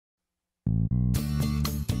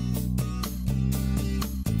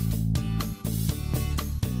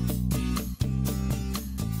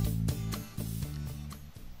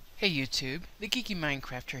Hey YouTube, the Geeky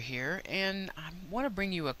Minecrafter here, and I want to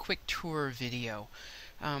bring you a quick tour video.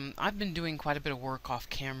 I've been doing quite a bit of work off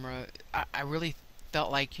camera. I really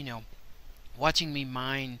felt like, watching me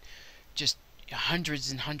mine just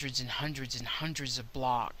hundreds and hundreds and hundreds and hundreds of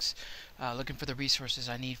blocks, looking for the resources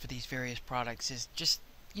I need for these various products is just,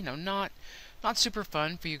 not super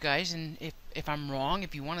fun for you guys. And if I'm wrong,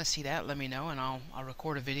 if you want to see that, let me know, and I'll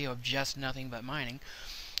record a video of just nothing but mining.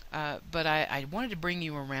 But I wanted to bring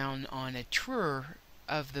you around on a tour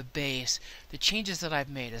of the base, the changes that I've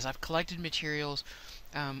made as I've collected materials.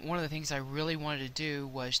 One of the things I really wanted to do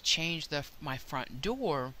was change my front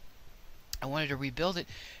door. I wanted to rebuild it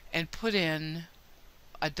and put in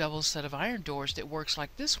a double set of iron doors that works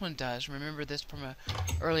like this one does. Remember this from a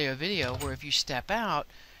earlier video where if you step out,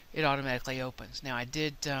 it automatically opens. Now I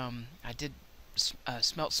did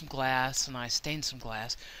smelt some glass and I stained some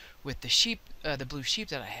glass with the blue sheep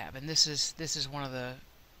that I have, and this is one of the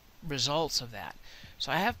results of that.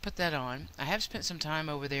 So I have put that on. I have spent some time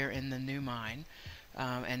over there in the new mine,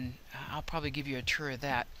 and I'll probably give you a tour of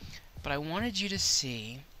that. But I wanted you to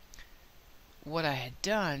see what I had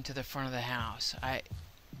done to the front of the house. I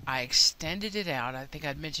extended it out. I think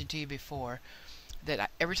I'd mentioned to you before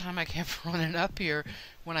that every time I kept running up here,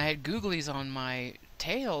 when I had googlies on my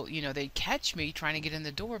tail, they'd catch me trying to get in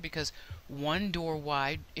the door because one door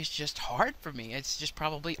wide is just hard for me. It's just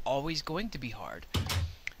probably always going to be hard.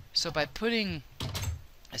 So by putting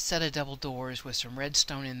a set of double doors with some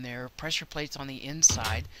redstone in there, pressure plates on the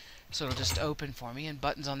inside so it'll just open for me, and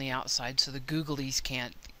buttons on the outside so the googlies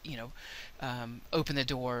can't, open the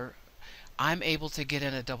door, I'm able to get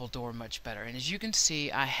in a double door much better. And as you can see,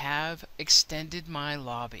 I have extended my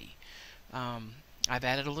lobby. I've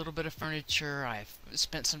added a little bit of furniture. I've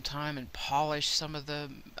spent some time and polished some of the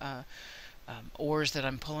ores that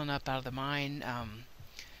I'm pulling up out of the mine.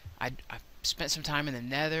 I've spent some time in the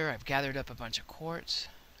nether. I've gathered up a bunch of quartz.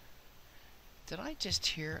 Did I just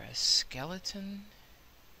hear a skeleton?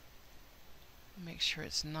 Make sure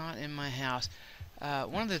it's not in my house.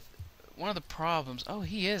 One of the problems... Oh,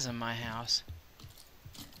 he is in my house.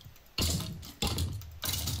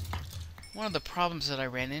 One of the problems that I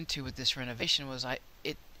ran into with this renovation was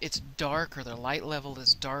it's darker. The light level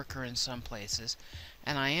is darker in some places,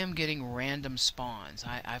 and I am getting random spawns.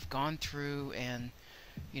 I've gone through and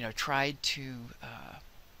tried to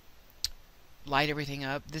light everything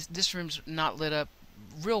up. This room's not lit up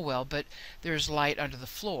real well, but there's light under the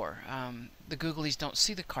floor. The googlies don't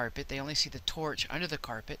see the carpet. They only see the torch under the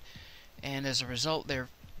carpet, and as a result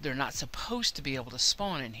they're not supposed to be able to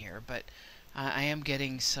spawn in here, but I am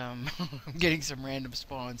getting some getting some random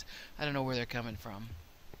spawns. I don't know where they're coming from.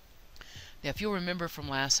 Now, if you'll remember from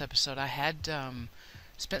last episode, I had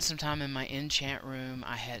spent some time in my enchant room.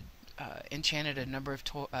 I had enchanted a number of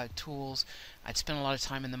tools. I'd spent a lot of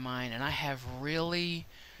time in the mine, and I have really,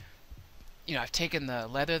 I've taken the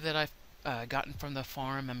leather that I've gotten from the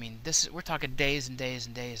farm. I mean, we're talking days and days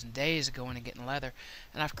and days and days of going and getting leather,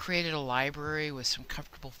 and I've created a library with some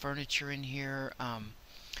comfortable furniture in here.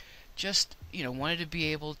 Just wanted to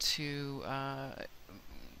be able to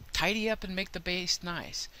tidy up and make the base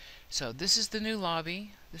nice. So this is the new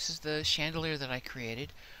lobby. This is the chandelier that I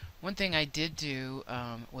created. One thing I did do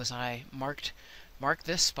was I marked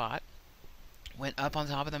this spot, went up on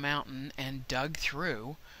top of the mountain and dug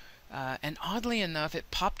through, and oddly enough it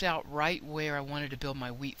popped out right where I wanted to build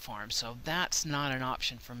my wheat farm. So that's not an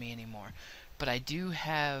option for me anymore. But I do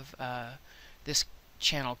have this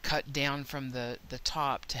channel cut down from the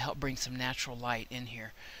top to help bring some natural light in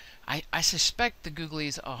here. I suspect the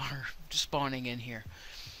googlies are spawning in here.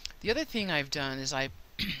 The other thing I've done is I've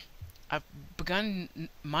begun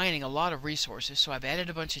mining a lot of resources, so I've added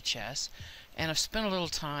a bunch of chests, and I've spent a little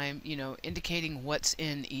time, indicating what's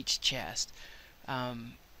in each chest.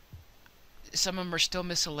 Some of them are still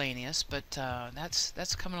miscellaneous, but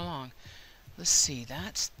that's coming along. Let's see,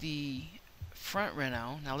 that's the front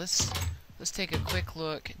reno. Now let's take a quick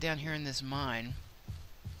look down here in this mine.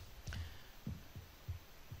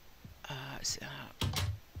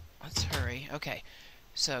 Let's hurry. Okay,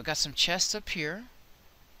 so got some chests up here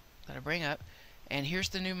that I bring up, and here's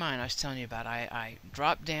the new mine I was telling you about. I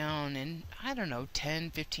dropped down in, I don't know, 10,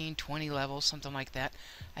 15, 20 levels, something like that.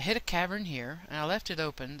 I hit a cavern here, and I left it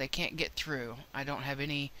open. They can't get through. I don't have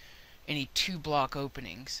any 2-block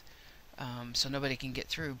openings, so nobody can get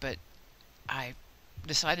through, but I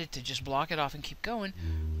decided to just block it off and keep going.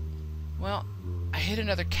 Well, I hit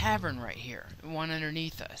another cavern right here, one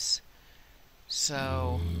underneath us.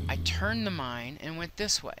 So I turned the mine and went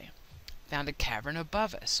this way. Found a cavern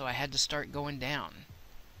above us, so I had to start going down.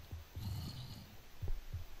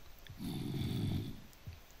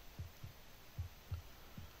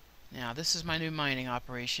 Now this is my new mining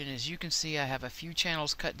operation. As you can see, I have a few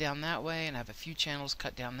channels cut down that way and I have a few channels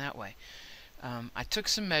cut down that way. I took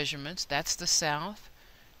some measurements. That's the south.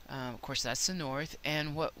 Of course, that's the north.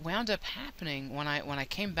 And what wound up happening when I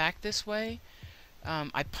came back this way,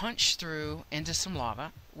 I punched through into some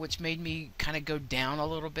lava, which made me kind of go down a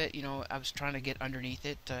little bit. You know, I was trying to get underneath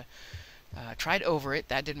it. Tried over it.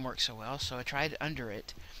 That didn't work so well, so I tried under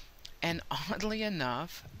it. And oddly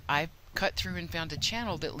enough, I cut through and found a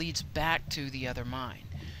channel that leads back to the other mine.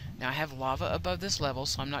 Now I have lava above this level,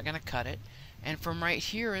 so I'm not going to cut it. And from right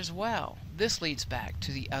here as well, this leads back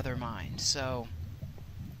to the other mine. So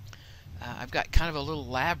I've got kind of a little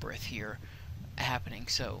labyrinth here happening.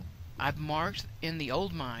 So I've marked in the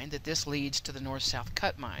old mine that this leads to the north-south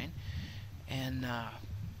cut mine, and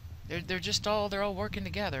they're all working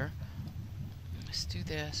together. Let's do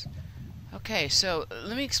this. Okay, so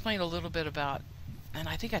let me explain a little bit about, and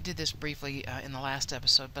I think I did this briefly in the last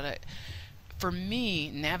episode, but for me,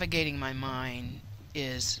 navigating my mine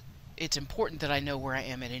it's important that I know where I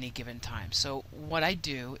am at any given time. So what I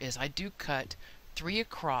do is I do cut 3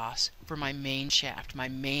 across for my main shaft, my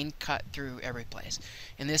main cut through every place.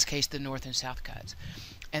 In this case, the north and south cuts.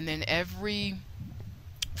 And then every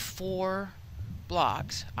 4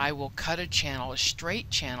 blocks, I will cut a channel, a straight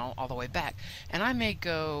channel, all the way back. And I may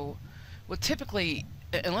go, well, typically,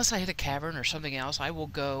 unless I hit a cavern or something else, I will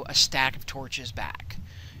go a stack of torches back.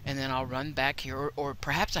 And then I'll run back here, or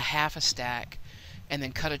perhaps a half a stack, and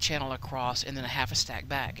then cut a channel across, and then a half a stack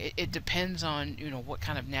back. It depends on, you know, what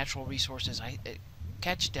kind of natural resources I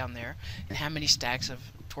catch down there, and how many stacks of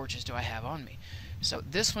torches do I have on me. So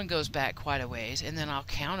this one goes back quite a ways, and then I'll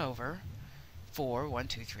count over 4, 1,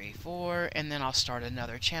 2, 3, 4, and then I'll start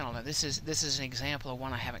another channel. Now this is an example of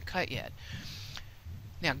one I haven't cut yet.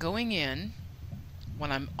 Now going in,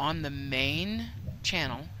 when I'm on the main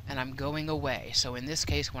channel and I'm going away, so in this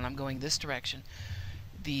case when I'm going this direction,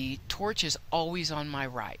 the torch is always on my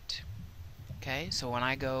right. Okay, so when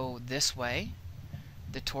I go this way,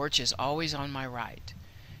 the torch is always on my right.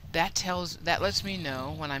 That lets me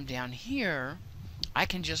know when I'm down here, I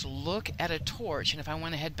can just look at a torch, and if I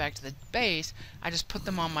want to head back to the base, I just put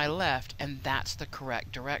them on my left, and that's the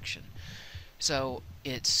correct direction. So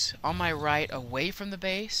it's on my right away from the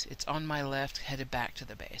base, it's on my left headed back to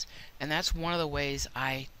the base. And that's one of the ways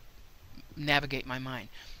I navigate my mine.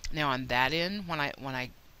 Now on that end, when I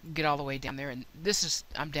get all the way down there, and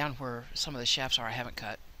I'm down where some of the shafts are I haven't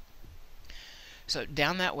cut. So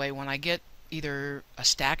down that way, when I get either a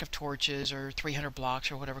stack of torches or 300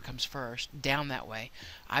 blocks or whatever comes first, down that way,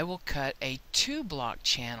 I will cut a 2-block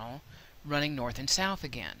channel running north and south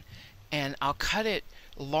again. And I'll cut it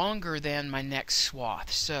longer than my next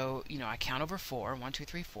swath. So, you know, I count over 4, 1, 2,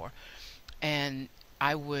 3, 4, and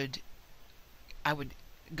I would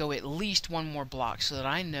go at least 1 more block so that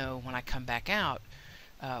I know when I come back out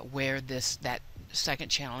where that second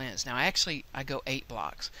channel ends. Now I go 8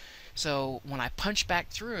 blocks. So when I punch back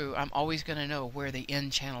through, I'm always going to know where the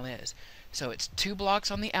end channel is. So it's 2 blocks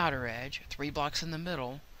on the outer edge, 3 blocks in the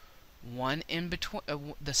middle, 1 in between.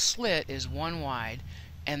 The slit is 1 wide,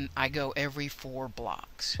 and I go every 4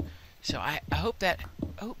 blocks. So I hope that.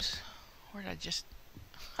 Oops, where did I just?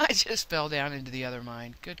 I just fell down into the other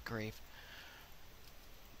mine. Good grief.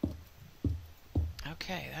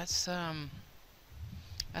 Okay, that's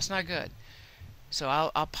not good. So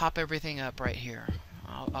I'll pop everything up right here.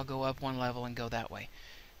 I'll go up 1 level and go that way.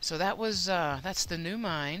 So that's the new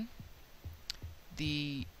mine.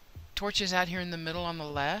 The torch is out here in the middle on the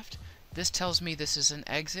left. This tells me this is an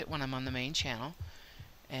exit when I'm on the main channel.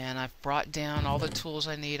 And I've brought down all the tools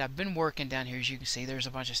I need. I've been working down here, as you can see. There's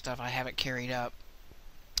a bunch of stuff I haven't carried up.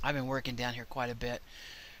 I've been working down here quite a bit.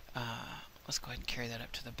 Let's go ahead and carry that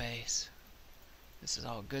up to the base. This is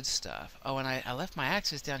all good stuff. Oh, and I left my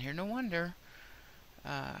axes down here. No wonder.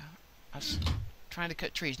 I was trying to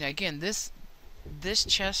cut trees. Now again, this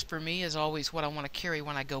chest for me is always what I want to carry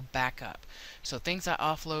when I go back up. So things I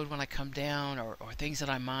offload when I come down, or things that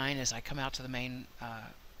I mine as I come out to the main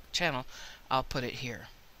channel, I'll put it here.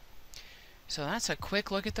 So that's a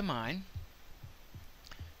quick look at the mine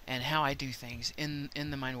and how I do things in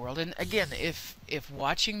the mine world. And again, if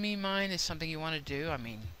watching me mine is something you want to do, I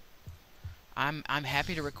mean, I'm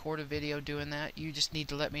happy to record a video doing that. You just need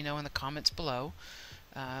to let me know in the comments below,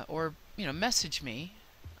 or message me.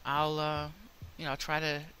 I'll try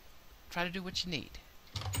to do what you need.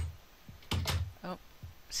 Oh,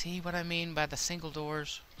 see what I mean by the single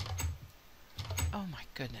doors? Oh my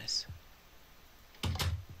goodness.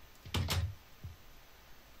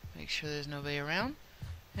 Make sure there's nobody around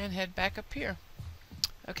and head back up here.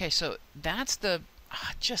 Okay, so that's I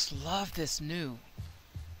just love this new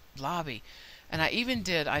lobby. And I even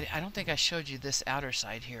did, I don't think I showed you this outer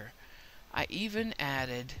side here. I even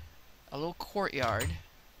added a little courtyard.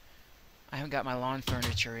 I haven't got my lawn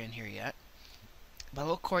furniture in here yet. My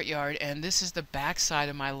little courtyard, and this is the back side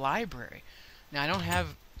of my library. Now I don't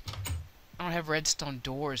have redstone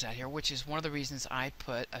doors out here, which is one of the reasons I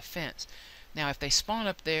put a fence. Now if they spawn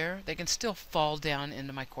up there, they can still fall down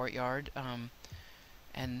into my courtyard.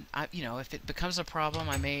 And if it becomes a problem,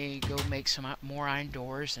 I may go make some more iron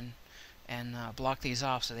doors and block these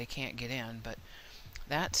off so they can't get in. But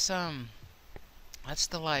that's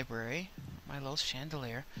the library, my little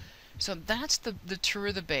chandelier. So that's the tour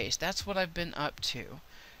of the base. That's what I've been up to.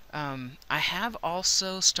 I have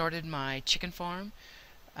also started my chicken farm.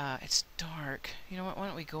 It's dark. You know what? Why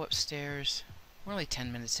don't we go upstairs? We're only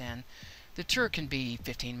 10 minutes in. The tour can be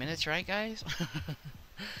 15 minutes, right, guys?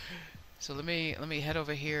 So let me head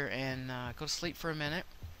over here and go to sleep for a minute,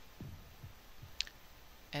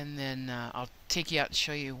 and then I'll take you out and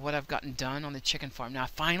show you what I've gotten done on the chicken farm. Now I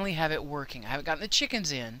finally have it working. I haven't gotten the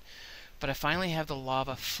chickens in, but I finally have the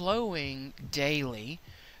lava flowing daily.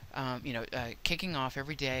 Kicking off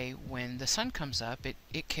every day when the sun comes up.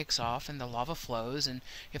 It kicks off and the lava flows. And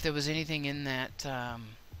if there was anything in that,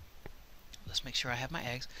 let's make sure I have my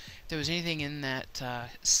eggs. If there was anything in that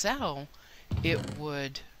cell, it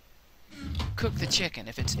would cook the chicken.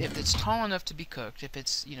 If it's tall enough to be cooked, if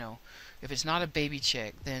it's not a baby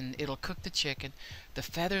chick, then it'll cook the chicken. The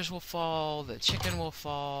feathers will fall, the chicken will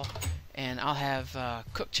fall, and I'll have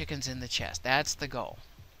cooked chickens in the chest. That's the goal.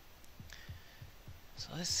 So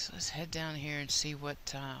let's head down here and see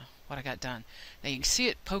what I got done. Now you can see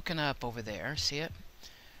it poking up over there. See it?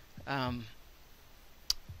 I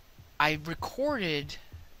recorded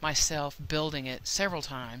myself building it several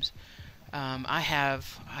times. I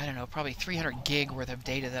have, I don't know, probably 300 gig worth of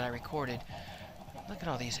data that I recorded. Look at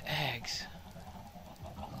all these eggs.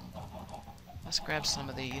 Let's grab some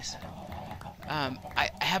of these. I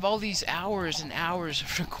have all these hours and hours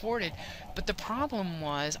recorded, but the problem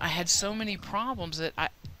was I had so many problems that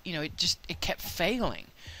it kept failing.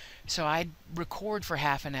 So I'd record for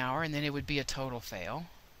half an hour and then it would be a total fail.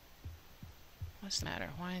 What's the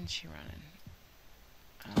matter? Why isn't she running?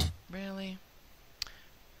 Oh, really?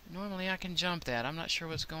 Normally I can jump that. I'm not sure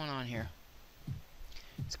what's going on here.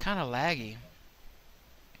 It's kind of laggy.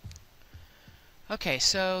 Okay,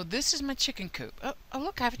 so this is my chicken coop. Oh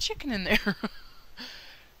look, I have a chicken in there.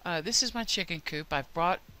 This is my chicken coop. I've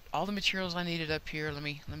brought all the materials I needed up here. Let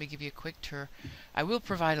me give you a quick tour. I will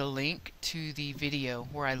provide a link to the video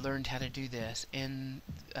where I learned how to do this in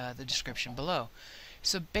the description below.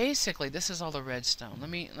 So basically, this is all the redstone. Let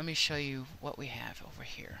me show you what we have over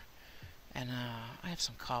here. And I have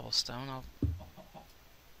some cobblestone.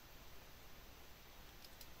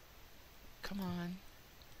 Come on.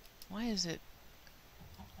 Why is it?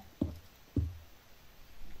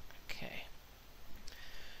 Okay.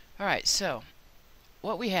 Alright, so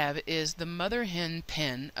what we have is the mother hen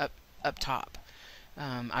pen up top.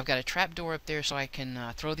 I've got a trap door up there so I can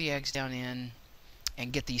throw the eggs down in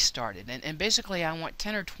and get these started. And basically I want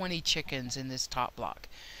 10 or 20 chickens in this top block.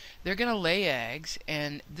 They're going to lay eggs,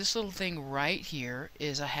 and this little thing right here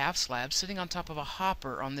is a half slab sitting on top of a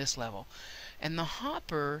hopper on this level. And the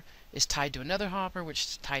hopper is tied to another hopper, which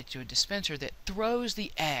is tied to a dispenser that throws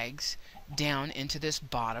the eggs down into this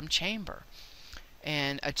bottom chamber.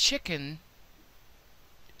 And a chicken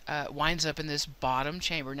winds up in this bottom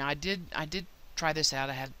chamber. Now I did try this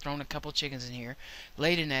out. I had thrown a couple chickens in here,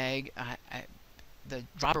 laid an egg. The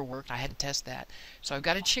dropper worked. I had to test that. So I've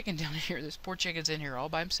got a chicken down here. This poor chicken's in here all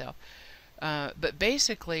by himself. But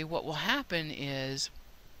basically what will happen is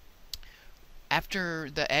after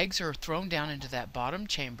the eggs are thrown down into that bottom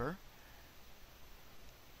chamber,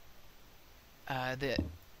 the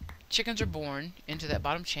chickens are born into that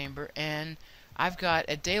bottom chamber, and I've got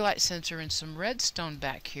a daylight sensor and some redstone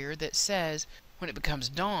back here that says when it becomes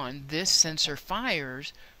dawn, this sensor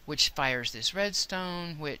fires, which fires this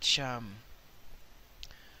redstone, which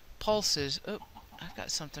pulses. Oh, I've got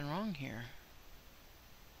something wrong here.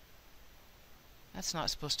 That's not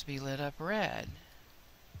supposed to be lit up red.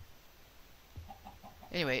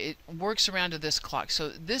 Anyway, it works around to this clock. So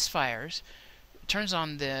this fires, turns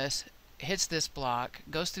on this, hits this block,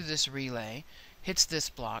 goes through this relay, hits this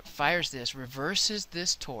block, fires this, reverses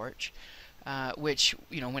this torch, which,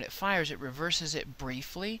 when it fires, it reverses it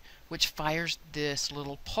briefly, which fires this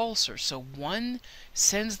little pulsar. So one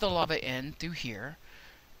sends the lava in through here,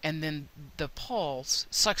 and then the pulse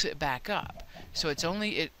sucks it back up. So it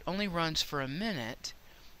only runs for a minute,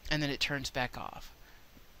 and then it turns back off.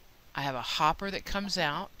 I have a hopper that comes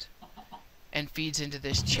out and feeds into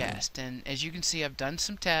this chest. And as you can see, I've done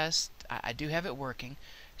some tests. I do have it working.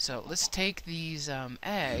 So let's take these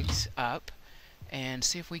eggs up and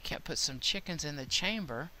see if we can't put some chickens in the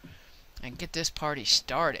chamber and get this party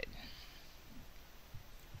started.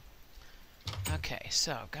 Okay,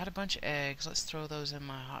 so got a bunch of eggs. Let's throw those in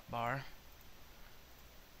my hot bar.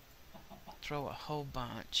 Throw a whole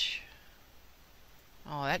bunch.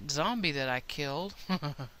 Oh, that zombie that I killed,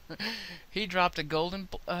 he dropped a golden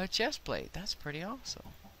chest plate. That's pretty awesome.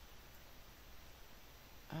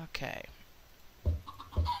 Okay.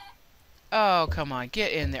 Oh, come on,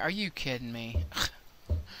 get in there. Are you kidding me?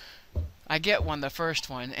 I get one, the first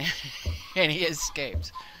one, and he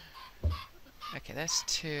escapes. Okay, that's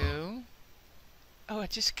 2. Oh, I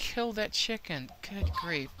just killed that chicken. Good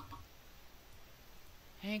grief.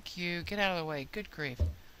 Thank you. Get out of the way. Good grief.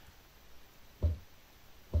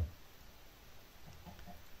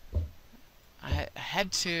 I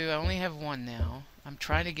had 2. I only have 1 now. I'm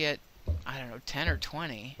trying to get, I don't know, 10 or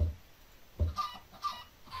 20.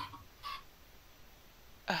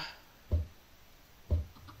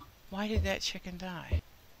 Why did that chicken die?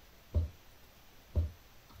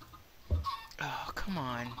 Oh, come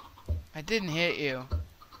on. I didn't hit you.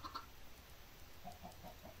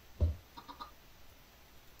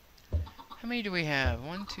 How many do we have?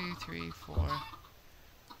 1, 2, 3, 4,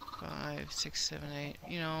 5, 6, 7, 8.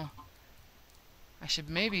 You know, I should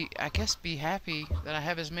maybe, I guess, be happy that I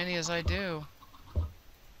have as many as I do.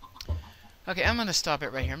 Okay, I'm going to stop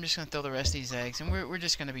it right here. I'm just going to throw the rest of these eggs, and we're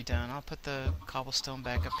just going to be done. I'll put the cobblestone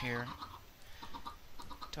back up here.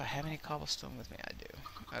 Do I have any cobblestone with me? I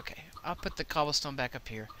do. Okay, I'll put the cobblestone back up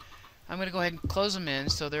here. I'm going to go ahead and close them in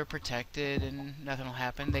so they're protected and nothing will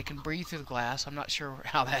happen. They can breathe through the glass. I'm not sure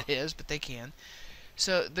how that is, but they can.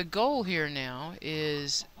 So the goal here now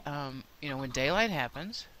is, you know, when daylight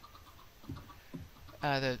happens,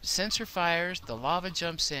 the sensor fires, the lava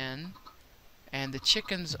jumps in, and the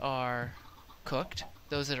chickens are cooked,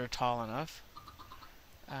 those that are tall enough.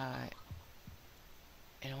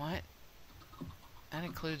 You know what? That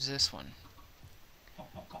includes this one.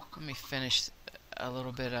 Let me finish a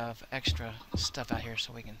little bit of extra stuff out here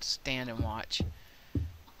so we can stand and watch.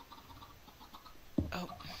 Oh,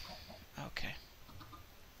 okay.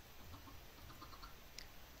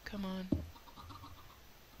 Come on.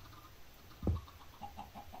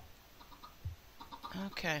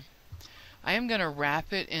 Okay. I am going to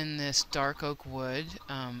wrap it in this dark oak wood.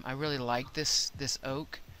 I really like this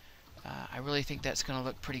oak. I really think that's going to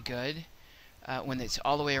look pretty good when it's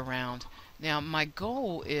all the way around. Now, my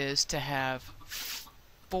goal is to have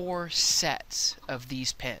 4 sets of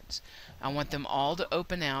these pins. I want them all to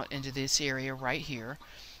open out into this area right here.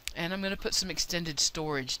 And I'm going to put some extended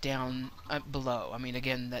storage down below. I mean,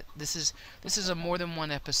 again, this is a more than one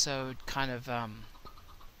episode kind of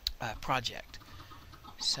project.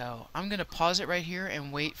 So I'm going to pause it right here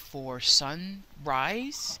and wait for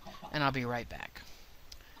sunrise, and I'll be right back.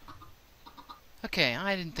 Okay,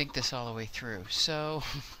 I didn't think this all the way through. So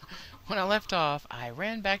when I left off, I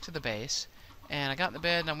ran back to the base, and I got in the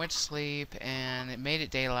bed and I went to sleep, and it made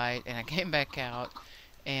it daylight, and I came back out,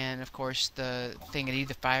 and of course the thing had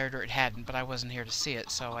either fired or it hadn't, but I wasn't here to see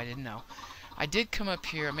it, so I didn't know. I did come up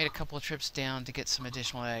here. I made a couple of trips down to get some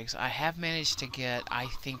additional eggs. I have managed to get, I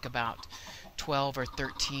think, about 12 or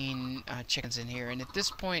 13 chickens in here, and at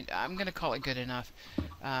this point I'm going to call it good enough.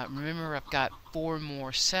 Remember, I've got 4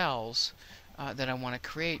 more cells that I want to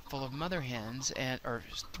create full of mother hens, or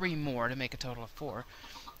 3 more to make a total of 4.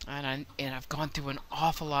 And I've gone through an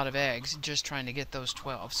awful lot of eggs just trying to get those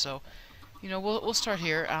 12. So, you know, we'll start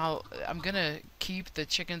here. I'm gonna keep the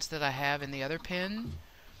chickens that I have in the other pen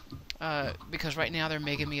because right now they're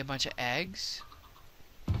making me a bunch of eggs.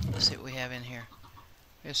 Let's see what we have in here.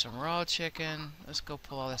 There's some raw chicken. Let's go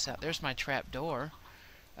pull all this out. There's my trap door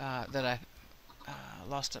that I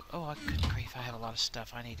lost. Oh, good grief! I have a lot of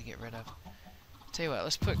stuff I need to get rid of. Tell you what,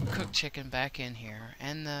 let's put cooked chicken back in here,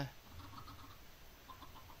 and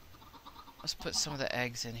let's put some of the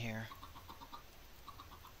eggs in here.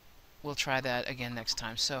 We'll try that again next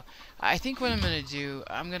time. So I think what I'm going to do,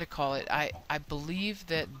 I'm going to call it, I believe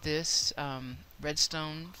that this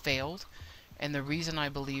redstone failed, and the reason I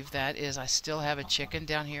believe that is I still have a chicken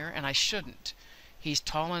down here, and I shouldn't. He's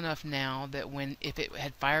tall enough now that if it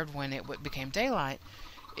had fired when it became daylight,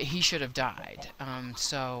 he should have died.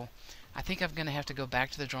 So I think I'm going to have to go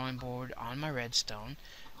back to the drawing board on my redstone.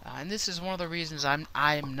 And this is one of the reasons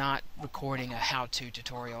I'm not recording a how-to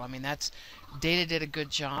tutorial. I mean, Data did a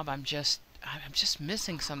good job. I'm just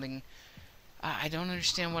missing something. I don't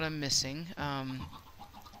understand what I'm missing.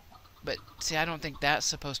 But see, I don't think that's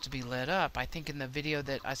supposed to be lit up. I think in the video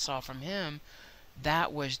that I saw from him,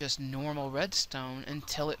 That was just normal redstone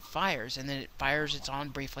until it fires, and then it fires, it's on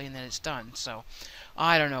briefly, and then it's done. So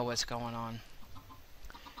I don't know what's going on.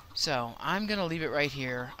 So I'm gonna leave it right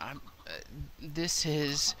here. This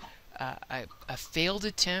is a failed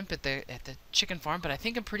attempt at the chicken farm, but I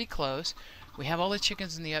think I'm pretty close. We have all the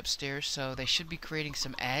chickens in the upstairs, so they should be creating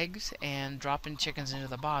some eggs and dropping chickens into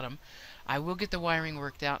the bottom. I will get the wiring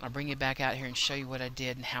worked out, and I'll bring you back out here and show you what I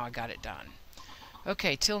did and how I got it done.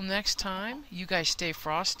 Okay, till next time, you guys stay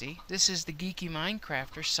frosty. This is the Geeky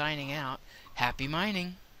Minecrafter signing out. Happy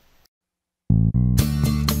mining!